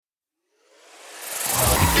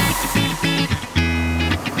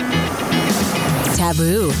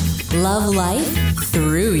Taboo. Love life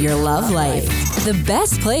through your love life. The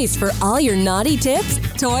best place for all your naughty tips,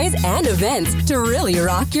 toys, and events to really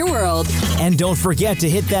rock your world. And don't forget to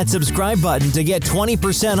hit that subscribe button to get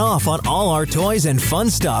 20% off on all our toys and fun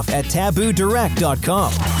stuff at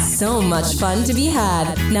taboodirect.com. So much fun to be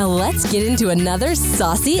had. Now let's get into another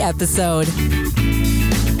saucy episode.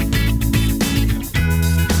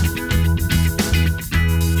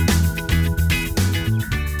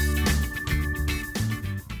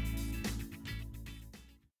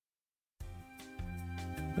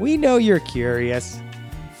 We know you're curious.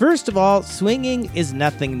 First of all, swinging is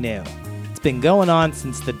nothing new. It's been going on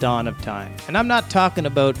since the dawn of time. And I'm not talking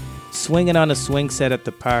about swinging on a swing set at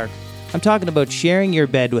the park. I'm talking about sharing your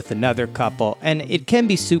bed with another couple, and it can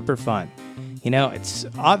be super fun. You know, it's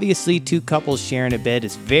obviously two couples sharing a bed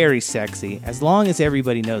is very sexy, as long as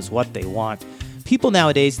everybody knows what they want. People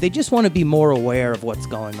nowadays, they just want to be more aware of what's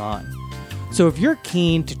going on. So if you're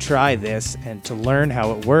keen to try this and to learn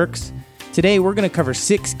how it works, today we're going to cover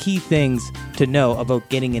 6 key things to know about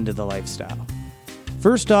getting into the lifestyle.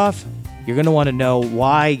 First off, you're going to want to know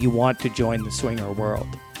why you want to join the swinger world.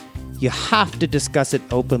 You have to discuss it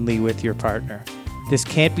openly with your partner. This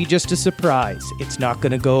can't be just a surprise. It's not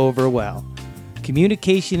going to go over well.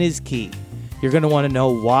 Communication is key. You're going to want to know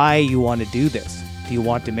why you want to do this. Do you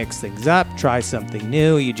want to mix things up, try something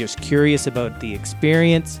new? Are you just curious about the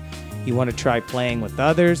experience? You want to try playing with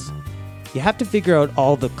others? You have to figure out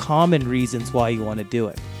all the common reasons why you want to do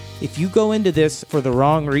it. If you go into this for the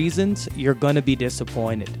wrong reasons, you're going to be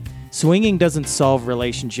disappointed. Swinging doesn't solve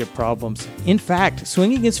relationship problems. In fact,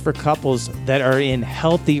 swinging is for couples that are in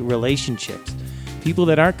healthy relationships. People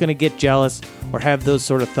that aren't going to get jealous or have those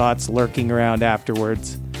sort of thoughts lurking around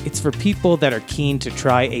afterwards. It's for people that are keen to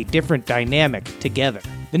try a different dynamic together.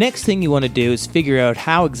 The next thing you want to do is figure out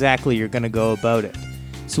how exactly you're going to go about it.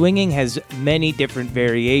 Swinging has many different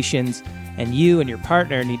variations, and you and your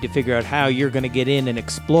partner need to figure out how you're going to get in and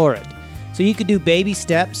explore it. So you could do baby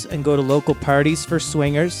steps and go to local parties for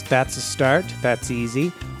swingers. That's a start. That's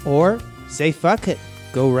easy. Or say fuck it.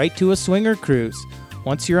 Go right to a swinger cruise.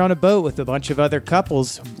 Once you're on a boat with a bunch of other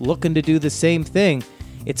couples looking to do the same thing,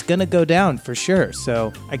 it's going to go down for sure.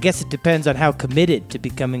 So I guess it depends on how committed to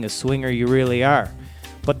becoming a swinger you really are.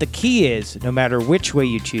 But the key is, no matter which way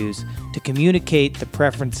you choose, to communicate the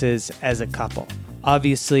preferences as a couple.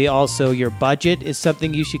 Obviously, also, your budget is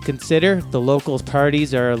something you should consider. The local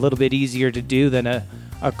parties are a little bit easier to do than a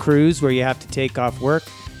cruise where you have to take off work.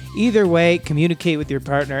 Either way, communicate with your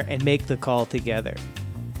partner and make the call together.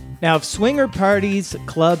 Now, if swinger parties,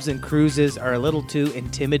 clubs, and cruises are a little too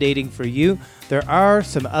intimidating for you, there are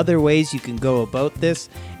some other ways you can go about this,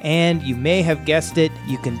 and you may have guessed it,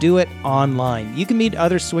 you can do it online. You can meet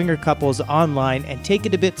other swinger couples online and take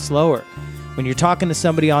it a bit slower. When you're talking to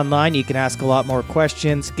somebody online, you can ask a lot more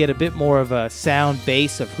questions, get a bit more of a sound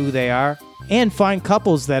base of who they are, and find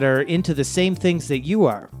couples that are into the same things that you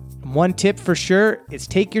are. One tip for sure is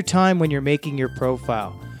take your time when you're making your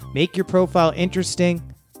profile. Make your profile interesting.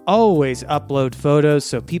 Always upload photos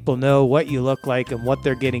so people know what you look like and what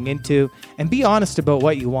they're getting into, and be honest about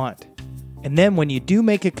what you want. And then when you do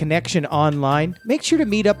make a connection online, make sure to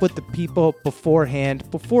meet up with the people beforehand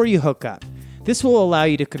before you hook up. This will allow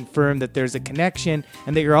you to confirm that there's a connection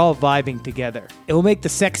and that you're all vibing together. It will make the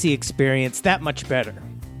sexy experience that much better.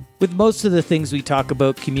 With most of the things we talk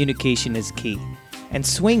about, communication is key. And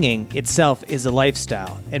swinging itself is a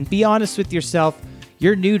lifestyle. And be honest with yourself,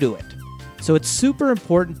 you're new to it. So it's super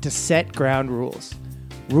important to set ground rules.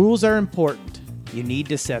 Rules are important. You need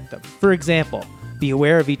to set them. For example, be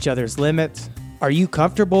aware of each other's limits. Are you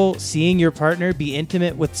comfortable seeing your partner be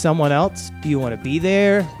intimate with someone else? Do you want to be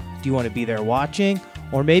there? Do you want to be there watching?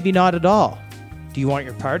 Or maybe not at all? Do you want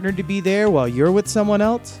your partner to be there while you're with someone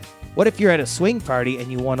else? What if you're at a swing party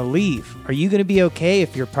and you want to leave? Are you going to be okay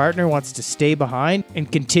if your partner wants to stay behind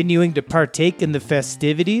and continuing to partake in the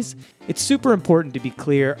festivities? It's super important to be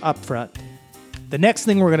clear up front. The next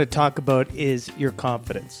thing we're going to talk about is your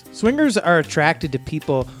confidence. Swingers are attracted to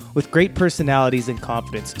people with great personalities and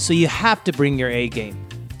confidence, so you have to bring your A game.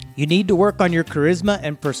 You need to work on your charisma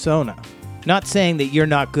and persona. Not saying that you're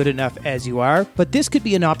not good enough as you are, but this could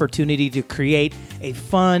be an opportunity to create a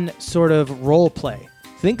fun sort of role play.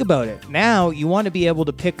 Think about it. Now you want to be able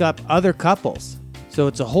to pick up other couples. So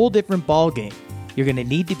it's a whole different ball game. You're going to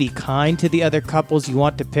need to be kind to the other couples you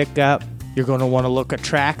want to pick up. You're going to want to look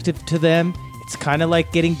attractive to them. It's kind of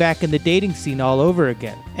like getting back in the dating scene all over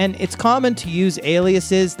again. And it's common to use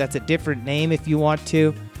aliases. That's a different name if you want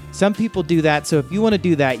to. Some people do that, so if you want to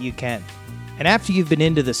do that, you can. And after you've been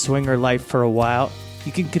into the swinger life for a while,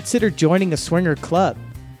 you can consider joining a swinger club.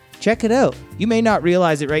 Check it out. You may not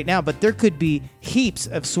realize it right now, but there could be heaps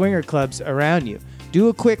of swinger clubs around you. Do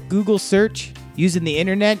a quick Google search. Using the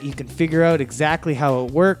internet, you can figure out exactly how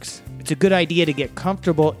it works. It's a good idea to get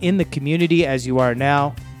comfortable in the community as you are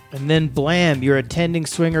now. And then blam, you're attending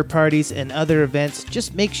swinger parties and other events.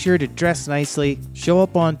 Just make sure to dress nicely, show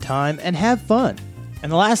up on time, and have fun.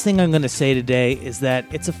 And the last thing I'm going to say today is that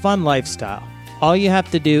it's a fun lifestyle. All you have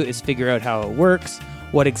to do is figure out how it works,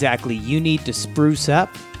 what exactly you need to spruce up,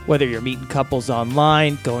 whether you're meeting couples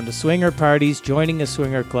online, going to swinger parties, joining a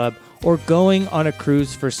swinger club, or going on a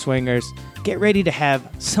cruise for swingers. Get ready to have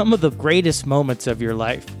some of the greatest moments of your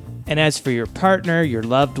life. And as for your partner, your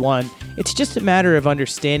loved one, it's just a matter of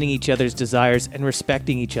understanding each other's desires and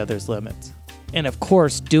respecting each other's limits. And of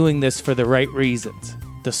course, doing this for the right reasons.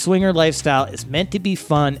 The swinger lifestyle is meant to be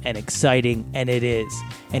fun and exciting, and it is.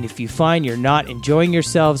 And if you find you're not enjoying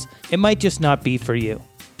yourselves, it might just not be for you.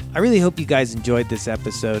 I really hope you guys enjoyed this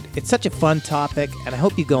episode. It's such a fun topic, and I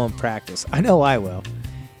hope you go and practice. I know I will.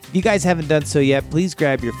 If you guys haven't done so yet, please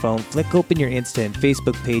grab your phone, flick open your Insta and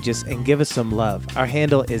Facebook pages, and give us some love. Our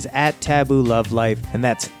handle is @TabooLoveLife, and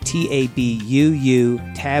that's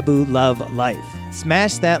TABUU, Taboo Love Life.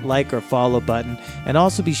 Smash that like or follow button, and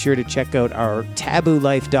also be sure to check out our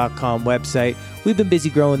TabooLife.com website. We've been busy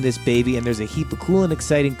growing this baby, and there's a heap of cool and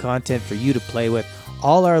exciting content for you to play with.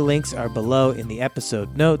 All our links are below in the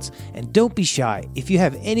episode notes, and don't be shy. If you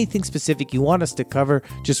have anything specific you want us to cover,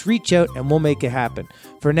 just reach out and we'll make it happen.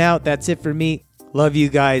 For now, that's it for me. Love you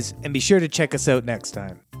guys, and be sure to check us out next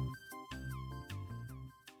time.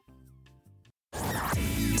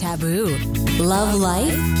 Taboo. Love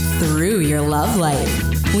life through your love life.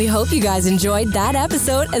 We hope you guys enjoyed that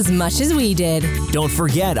episode as much as we did. Don't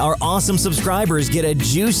forget, our awesome subscribers get a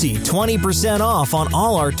juicy 20% off on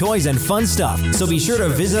all our toys and fun stuff. So be sure to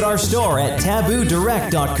visit our store at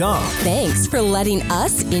TabooDirect.com. Thanks for letting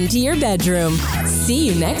us into your bedroom. See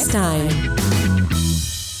you next time.